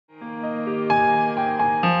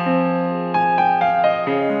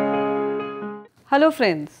Hello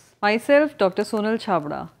friends, myself Dr. Sonal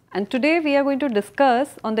Chabra, and today we are going to discuss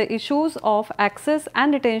on the issues of access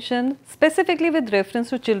and attention specifically with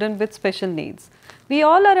reference to children with special needs. We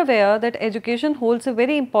all are aware that education holds a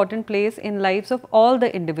very important place in lives of all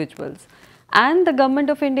the individuals, and the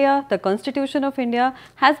Government of India, the Constitution of India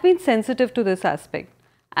has been sensitive to this aspect.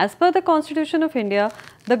 As per the Constitution of India,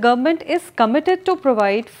 the government is committed to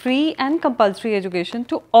provide free and compulsory education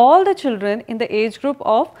to all the children in the age group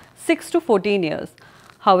of 6 to 14 years.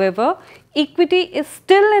 However, equity is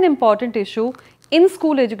still an important issue in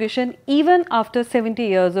school education even after 70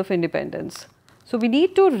 years of independence. So, we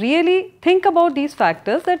need to really think about these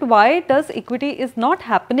factors, that why does equity is not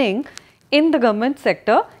happening in the government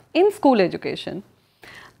sector in school education.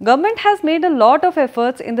 Government has made a lot of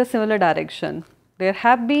efforts in the similar direction. There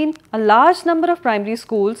have been a large number of primary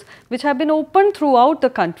schools which have been opened throughout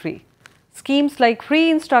the country. Schemes like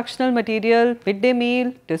free instructional material, midday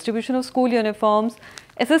meal, distribution of school uniforms,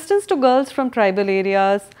 assistance to girls from tribal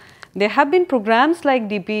areas. There have been programs like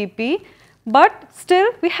DPEP, but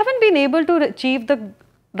still we haven't been able to achieve the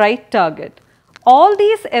right target. All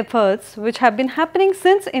these efforts which have been happening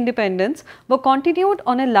since independence were continued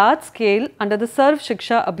on a large scale under the Sarv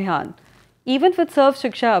Shiksha Abhiyan. Even with Sarv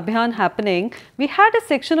Shiksha Abhiyan happening, we had a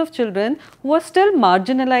section of children who were still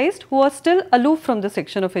marginalized, who are still aloof from the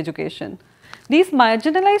section of education. These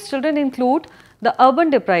marginalized children include the urban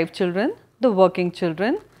deprived children, the working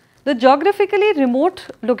children, the geographically remote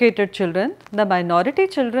located children, the minority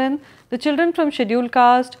children, the children from scheduled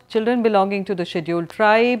caste, children belonging to the scheduled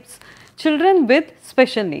tribes, children with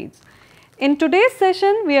special needs. In today's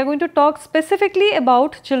session, we are going to talk specifically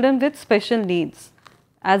about children with special needs,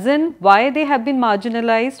 as in why they have been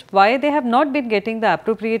marginalized, why they have not been getting the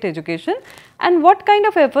appropriate education, and what kind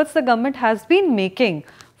of efforts the government has been making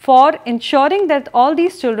for ensuring that all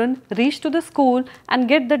these children reach to the school and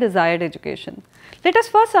get the desired education. Let us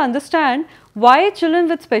first understand why children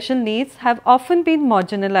with special needs have often been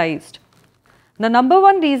marginalized. The number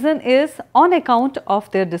one reason is on account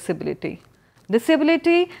of their disability.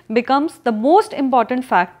 Disability becomes the most important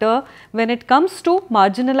factor when it comes to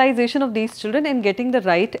marginalization of these children in getting the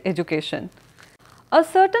right education. A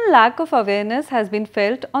certain lack of awareness has been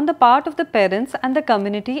felt on the part of the parents and the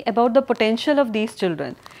community about the potential of these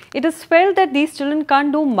children. It is felt that these children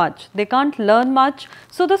can't do much, they can't learn much,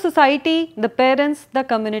 so the society, the parents, the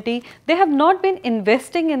community, they have not been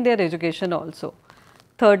investing in their education also.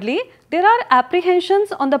 Thirdly, there are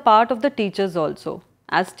apprehensions on the part of the teachers also.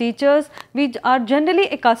 As teachers, we are generally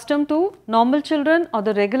accustomed to normal children or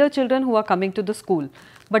the regular children who are coming to the school.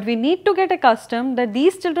 But we need to get accustomed that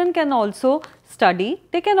these children can also study,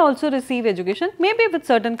 they can also receive education, maybe with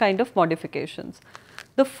certain kind of modifications.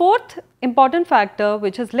 The fourth important factor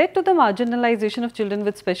which has led to the marginalization of children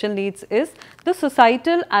with special needs is the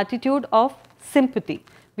societal attitude of sympathy.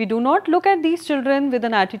 We do not look at these children with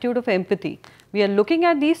an attitude of empathy. We are looking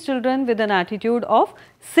at these children with an attitude of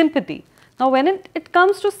sympathy. Now, when it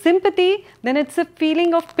comes to sympathy, then it's a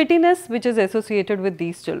feeling of pittiness which is associated with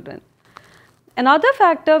these children. Another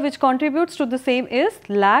factor which contributes to the same is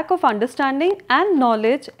lack of understanding and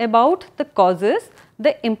knowledge about the causes,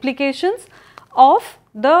 the implications of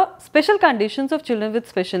the special conditions of children with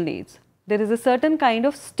special needs. There is a certain kind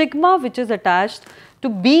of stigma which is attached to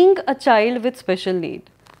being a child with special need.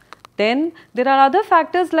 Then there are other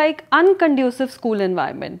factors like unconducive school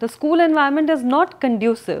environment. The school environment is not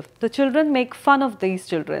conducive. The children make fun of these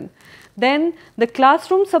children. Then the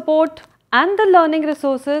classroom support and the learning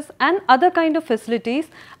resources and other kind of facilities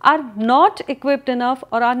are not equipped enough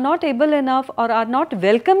or are not able enough or are not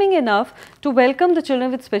welcoming enough to welcome the children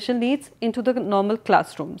with special needs into the normal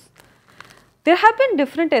classrooms. There have been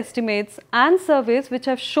different estimates and surveys which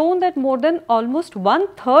have shown that more than almost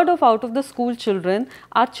 1/3 of out of the school children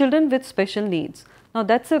are children with special needs. Now,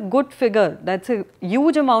 that's a good figure, that's a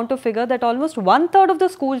huge amount of figure, that almost 1/3 of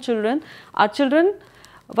the school children are children,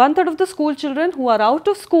 1/3 of the school children who are out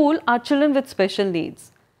of school are children with special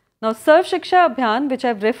needs. Now, Sarv Shiksha Abhiyan, which I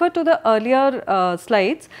have referred to the earlier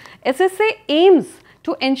slides, SSA aims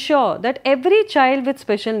to ensure that every child with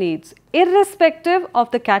special needs, irrespective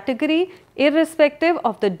of the category, irrespective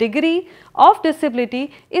of the degree of disability,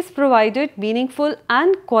 is provided meaningful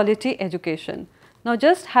and quality education. Now,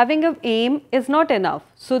 just having an aim is not enough.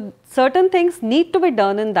 So, certain things need to be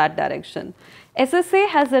done in that direction. SSA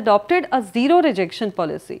has adopted a zero rejection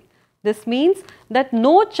policy. This means that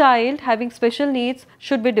no child having special needs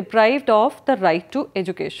should be deprived of the right to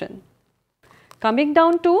education. Coming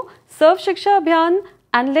down to Sarv Shiksha Abhiyan,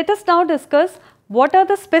 and let us now discuss what are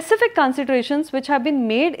the specific considerations which have been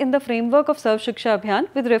made in the framework of Sarv Shiksha Abhiyan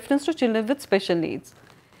with reference to children with special needs.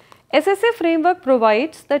 SSA framework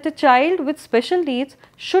provides that a child with special needs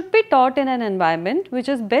should be taught in an environment which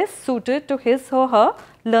is best suited to his or her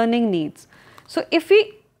learning needs. So, if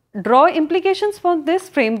we draw implications from this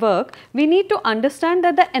framework, we need to understand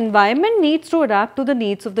that the environment needs to adapt to the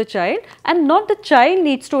needs of the child and not the child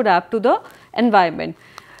needs to adapt to the environment.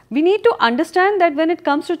 We need to understand that when it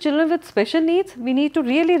comes to children with special needs, we need to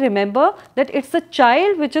really remember that it is the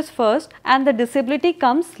child which is first and the disability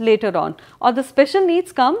comes later on, or the special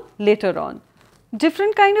needs come later on.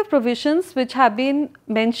 Different kind of provisions which have been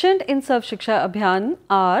mentioned in Sarv Shiksha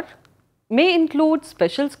Abhiyan may include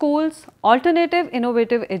special schools, alternative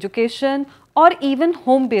innovative education, or even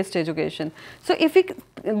home based education. So, if we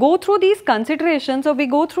go through these considerations or we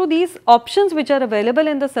go through these options which are available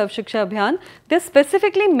in the Sarv Shiksha Abhiyan, they are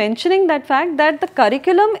specifically mentioning that fact that the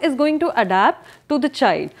curriculum is going to adapt to the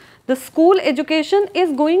child. The school education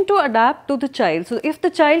is going to adapt to the child. So, if the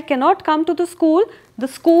child cannot come to the school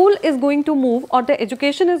is going to move, or the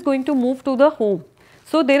education is going to move to the home.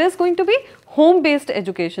 So, there is going to be home based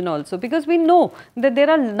education also, because we know that there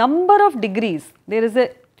are number of degrees. There is a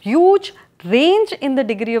huge range in the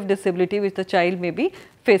degree of disability which the child may be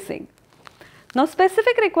facing. Now,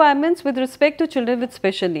 specific requirements with respect to children with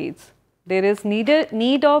special needs. There is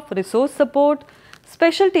need of resource support,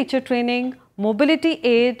 special teacher training, mobility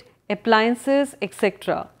aid, appliances,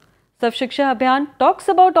 etc. Sarv Shiksha Abhiyan talks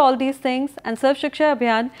about all these things, and Sarv Shiksha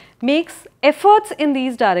Abhiyan makes efforts in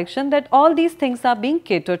these direction that all these things are being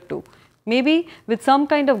catered to. Maybe with some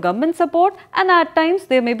kind of government support, and at times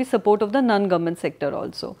there may be support of the non-government sector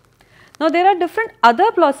also. Now, there are different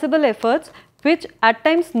other plausible efforts which at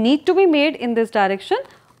times need to be made in this direction,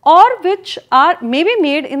 or which are maybe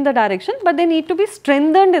made in the direction, but they need to be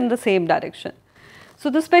strengthened in the same direction.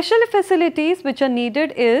 So, the special facilities which are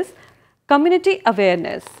needed is community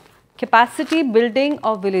awareness, capacity building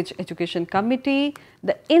of village education committee,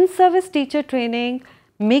 the in-service teacher training,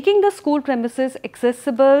 making the school premises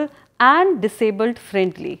accessible and disabled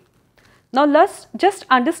friendly. Now, let's just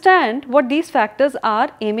understand what these factors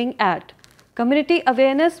are aiming at. Community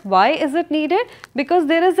awareness, why is it needed? Because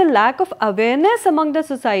there is a lack of awareness among the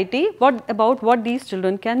society about what these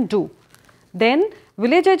children can do. Then,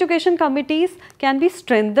 village education committees can be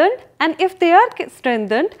strengthened, and if they are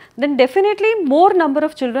strengthened, then definitely more number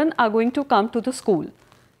of children are going to come to the school.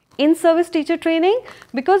 In-service teacher training,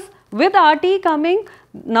 because with RT coming,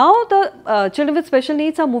 now the children with special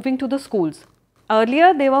needs are moving to the schools.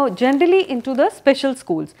 Earlier, they were generally into the special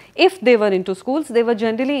schools. If they were into schools, they were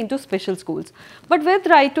generally into special schools. But with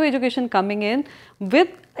right to education coming in, with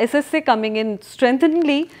SSA coming in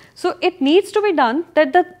strengtheningly, so it needs to be done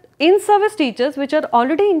that the in-service teachers which are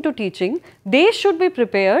already into teaching, they should be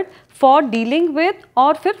prepared for dealing with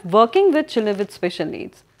or for working with children with special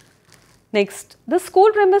needs. Next, the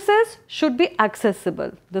school premises should be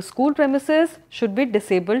accessible. The school premises should be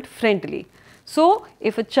disabled friendly. So,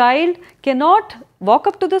 if a child cannot walk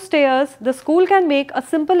up to the stairs, the school can make a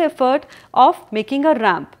simple effort of making a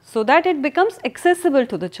ramp so that it becomes accessible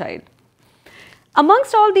to the child.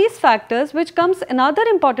 Amongst all these factors, which comes another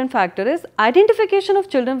important factor is identification of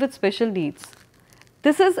children with special needs.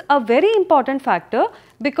 This is a very important factor,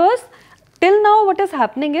 because till now what is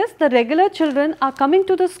happening is the regular children are coming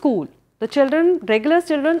to the school. The regular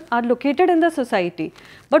children are located in the society.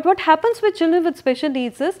 But what happens with children with special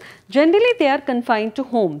needs is generally they are confined to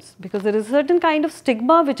homes, because there is a certain kind of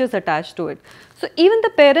stigma which is attached to it. So, even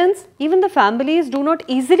the parents, even the families do not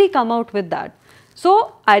easily come out with that.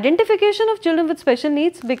 So, identification of children with special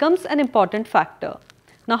needs becomes an important factor.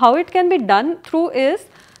 Now, how it can be done through is,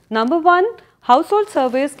 number one, household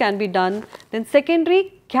surveys can be done. Then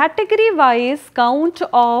secondary, category wise count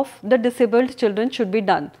of the disabled children should be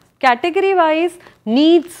done. Category wise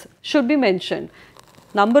needs should be mentioned.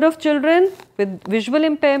 Number of children with visual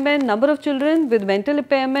impairment, number of children with mental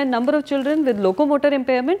impairment, number of children with locomotor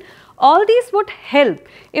impairment, all these would help.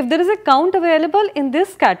 If there is a count available in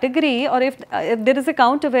this category, or if there is a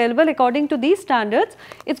count available according to these standards,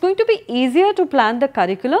 it is going to be easier to plan the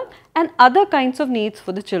curriculum and other kinds of needs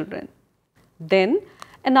for the children. Then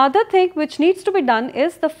another thing which needs to be done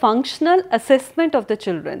is the functional assessment of the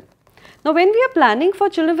children. Now, when we are planning for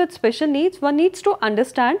children with special needs, one needs to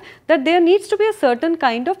understand that there needs to be a certain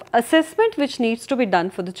kind of assessment which needs to be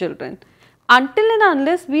done for the children. Until and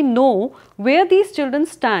unless we know where these children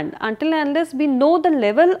stand, until and unless we know the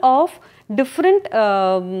level of different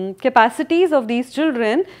capacities of these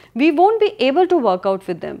children, we won't be able to work out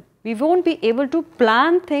with them. We won't be able to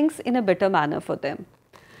plan things in a better manner for them.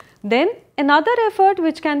 Then another effort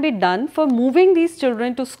which can be done for moving these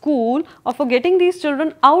children to school or for getting these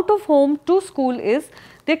children out of home to school is,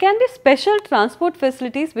 there can be special transport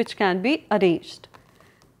facilities which can be arranged.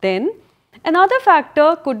 Then another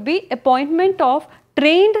factor could be appointment of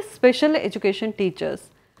trained special education teachers.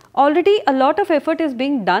 Already a lot of effort is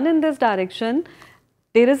being done in this direction.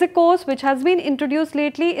 There is a course which has been introduced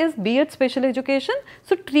lately is D.El.Ed special education.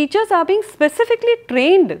 So teachers are being specifically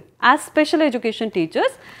trained as special education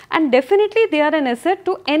teachers, and definitely they are an asset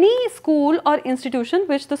to any school or institution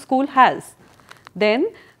which the school has. Then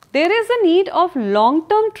there is a need of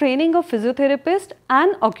long-term training of physiotherapists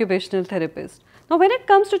and occupational therapists. Now when it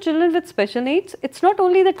comes to children with special needs, it's not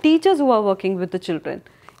only the teachers who are working with the children.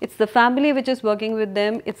 It's the family which is working with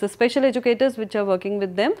them, it's the special educators which are working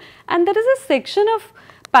with them, and there is a section of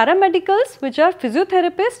paramedicals which are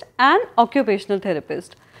physiotherapists and occupational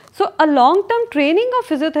therapists. So a long-term training of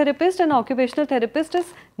physiotherapist and occupational therapist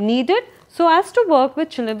is needed so as to work with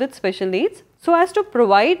children with special needs, so as to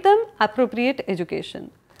provide them appropriate education.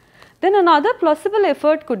 Then another possible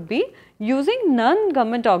effort could be using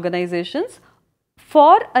non-government organizations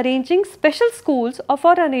for arranging special schools or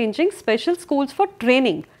for arranging special schools for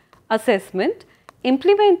training, assessment,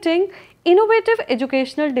 implementing innovative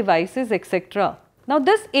educational devices, etc. Now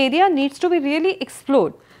this area needs to be really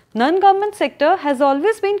explored. Non-government sector has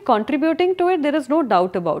always been contributing to it, there is no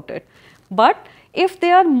doubt about it. But if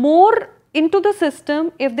they are more into the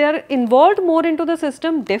system, if they are involved more into the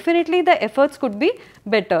system, definitely the efforts could be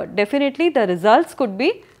better, definitely the results could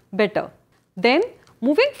be better. Then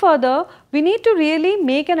moving further, we need to really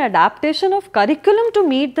make an adaptation of curriculum to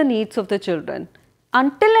meet the needs of the children.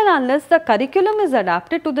 Until and unless the curriculum is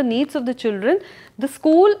adapted to the needs of the children, the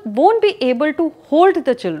school won't be able to hold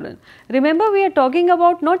the children. Remember, we are talking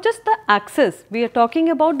about not just the access, we are talking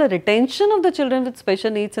about the retention of the children with special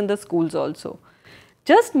needs in the schools also.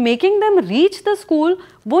 Just making them reach the school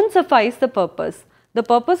won't suffice the purpose. The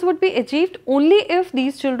purpose would be achieved only if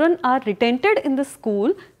these children are retented in the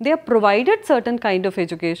school, they are provided certain kind of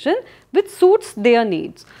education which suits their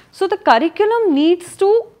needs. So the curriculum needs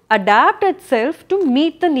to adapt itself to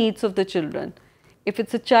meet the needs of the children. If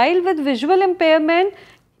it's a child with visual impairment,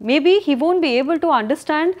 maybe he won't be able to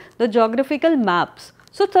understand the geographical maps.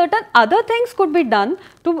 So certain other things could be done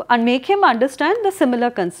to make him understand the similar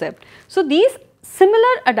concept. So these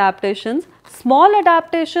similar adaptations, small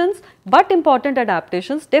adaptations but important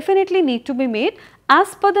adaptations definitely need to be made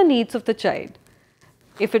as per the needs of the child.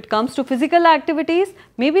 If it comes to physical activities,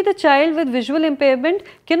 maybe the child with visual impairment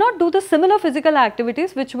cannot do the similar physical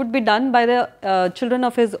activities which would be done by the children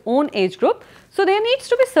of his own age group. So there needs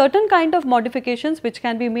to be certain kind of modifications which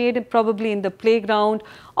can be made probably in the playground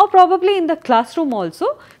or probably in the classroom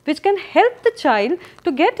also, which can help the child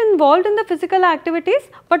to get involved in the physical activities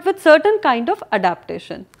but with certain kind of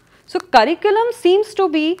adaptation. So curriculum seems to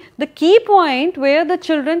be the key point where the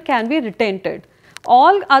children can be retented.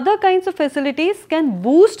 All other kinds of facilities can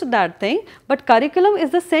boost that thing, but curriculum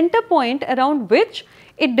is the center point around which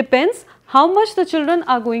it depends how much the children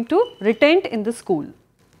are going to retain in the school.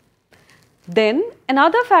 Then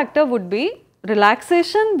another factor would be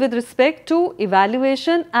relaxation with respect to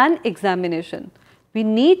evaluation and examination. We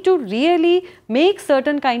need to really make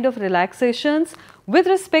certain kind of relaxations with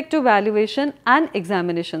respect to evaluation and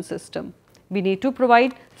examination system. We need to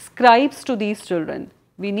provide scribes to these children.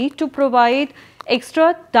 We need to provide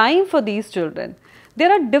extra time for these children.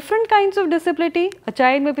 There are different kinds of disability. A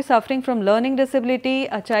child may be suffering from learning disability,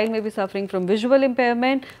 a child may be suffering from visual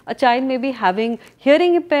impairment, a child may be having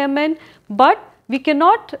hearing impairment, but we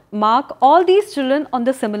cannot mark all these children on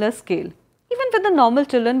the similar scale. Even with the normal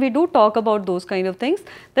children, we do talk about those kind of things,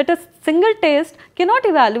 that a single test cannot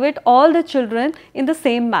evaluate all the children in the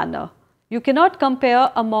same manner. You cannot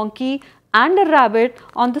compare a monkey and a rabbit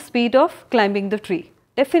on the speed of climbing the tree.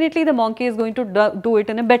 Definitely the monkey is going to do it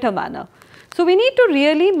in a better manner. So we need to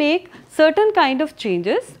really make certain kind of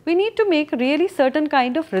changes. We need to make really certain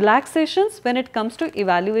kind of relaxations when it comes to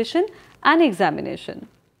evaluation and examination.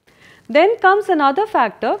 Then comes another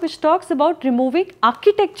factor which talks about removing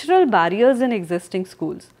architectural barriers in existing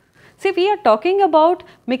schools. See, we are talking about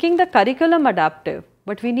making the curriculum adaptive,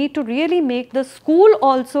 but we need to really make the school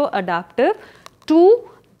also adaptive to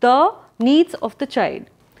the needs of the child.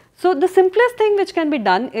 So the simplest thing which can be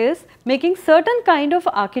done is making certain kind of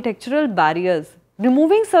architectural barriers,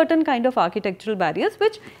 removing certain kind of architectural barriers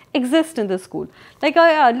which exist in the school. Like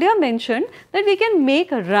I earlier mentioned that we can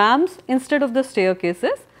make ramps instead of the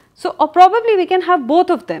staircases. So or probably we can have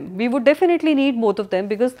both of them. We would definitely need both of them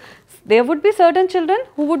because there would be certain children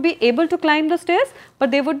who would be able to climb the stairs,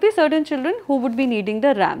 but there would be certain children who would be needing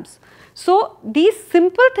the ramps. So these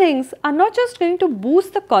simple things are not just going to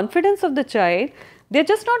boost the confidence of the child, they are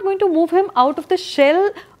just not going to move him out of the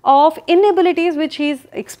shell of inabilities which he is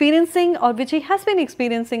experiencing or which he has been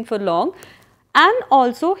experiencing for long. and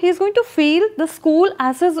also he is going to feel the school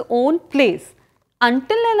as his own place.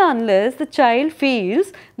 Until and unless the child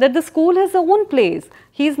feels that the school has his own place,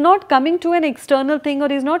 he is not coming to an external thing, or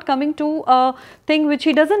he is not coming to a thing which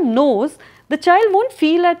he doesn't know, the child won't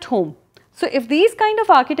feel at home. So, if these kind of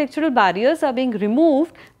architectural barriers are being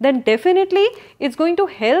removed, then definitely it is going to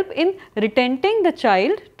help in retenting the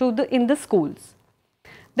child in the schools.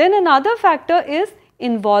 Then another factor is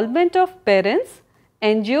involvement of parents,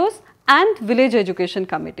 NGOs and village education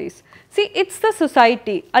committees. See, it is the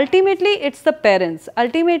society, ultimately it is the parents,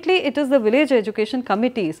 ultimately it is the village education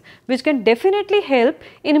committees which can definitely help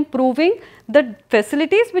in improving the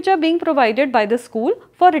facilities which are being provided by the school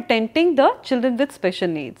for retenting the children with special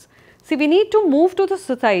needs. See, we need to move to the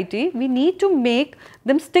society, we need to make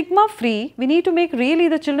them stigma free, we need to make really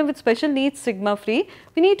the children with special needs stigma free,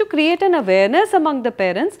 we need to create an awareness among the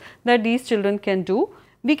parents that these children can do.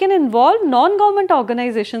 We can involve non-government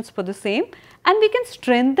organizations for the same, and we can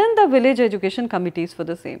strengthen the village education committees for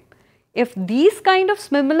the same. If these kind of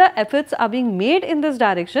similar efforts are being made in this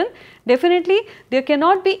direction, definitely there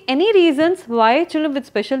cannot be any reasons why children with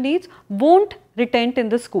special needs won't retain in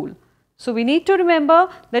the school. So, we need to remember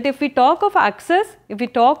that if we talk of access, if we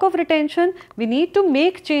talk of retention, we need to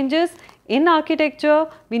make changes in architecture,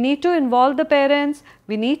 we need to involve the parents,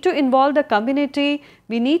 we need to involve the community,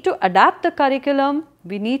 we need to adapt the curriculum,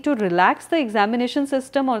 we need to relax the examination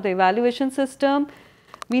system or the evaluation system,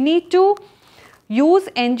 we need to use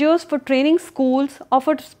NGOs for training schools or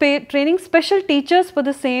for training special teachers for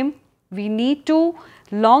the same. We need to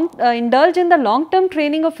indulge in the long-term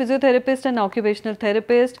training of physiotherapists and occupational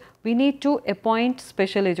therapists. We need to appoint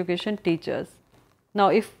special education teachers. Now,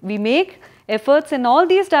 if we make efforts in all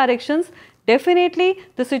these directions, definitely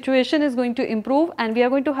the situation is going to improve and we are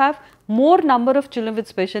going to have more number of children with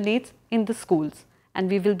special needs in the schools, and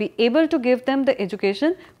we will be able to give them the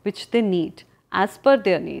education which they need as per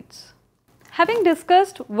their needs. Having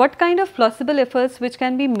discussed what kind of possible efforts which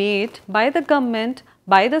can be made by the government,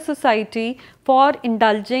 by the society for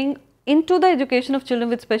indulging into the education of children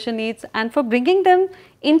with special needs and for bringing them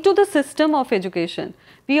into the system of education,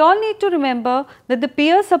 we all need to remember that the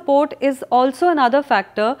peer support is also another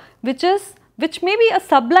factor which may be a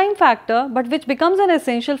sublime factor, but which becomes an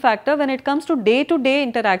essential factor when it comes to day-to-day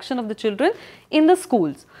interaction of the children in the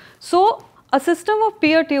schools. So, a system of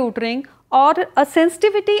peer tutoring or a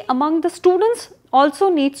sensitivity among the students also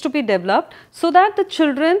needs to be developed so that the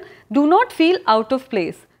children do not feel out of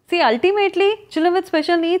place. See, ultimately children with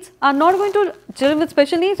special needs are not going to, children with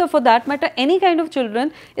special needs or for that matter any kind of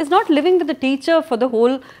children is not living with the teacher for the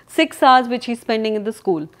whole 6 hours which he is spending in the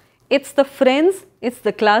school. It is the friends, it is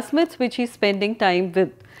the classmates which he is spending time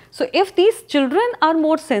with. So, if these children are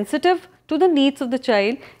more sensitive to the needs of the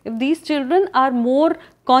child, if these children are more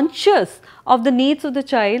conscious of the needs of the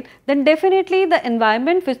child, then definitely the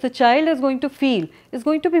environment which the child is going to feel is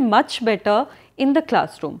going to be much better in the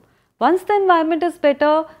classroom. Once the environment is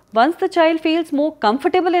better, once the child feels more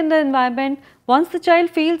comfortable in the environment, once the child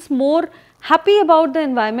feels more happy about the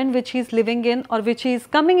environment which he is living in or which he is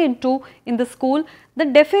coming into in the school,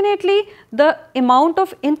 then definitely the amount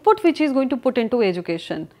of input which he is going to put into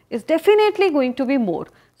education is definitely going to be more.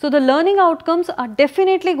 So, the learning outcomes are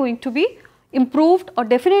definitely going to be improved or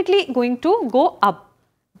definitely going to go up.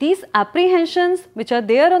 These apprehensions which are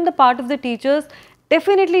there on the part of the teachers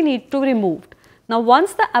definitely need to be removed. Now,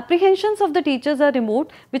 once the apprehensions of the teachers are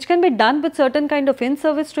removed, which can be done with certain kind of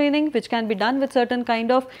in-service training, which can be done with certain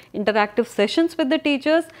kind of interactive sessions with the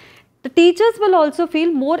teachers will also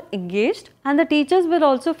feel more engaged and the teachers will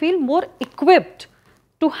also feel more equipped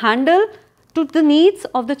to handle to the needs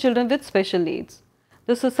of the children with special needs.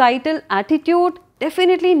 The societal attitude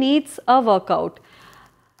definitely needs a workout.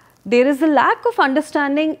 There is a lack of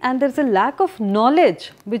understanding and there is a lack of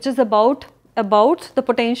knowledge which is about the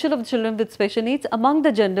potential of children with special needs among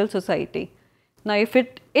the general society. Now, if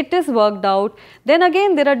it is worked out, then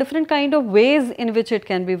again there are different kind of ways in which it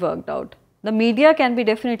can be worked out. The media can be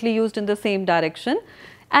definitely used in the same direction,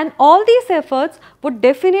 and all these efforts would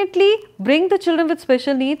definitely bring the children with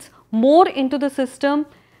special needs more into the system,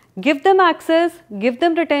 give them access, give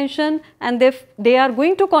them retention, and they are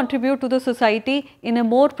going to contribute to the society in a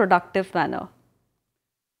more productive manner.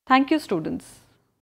 Thank you, students.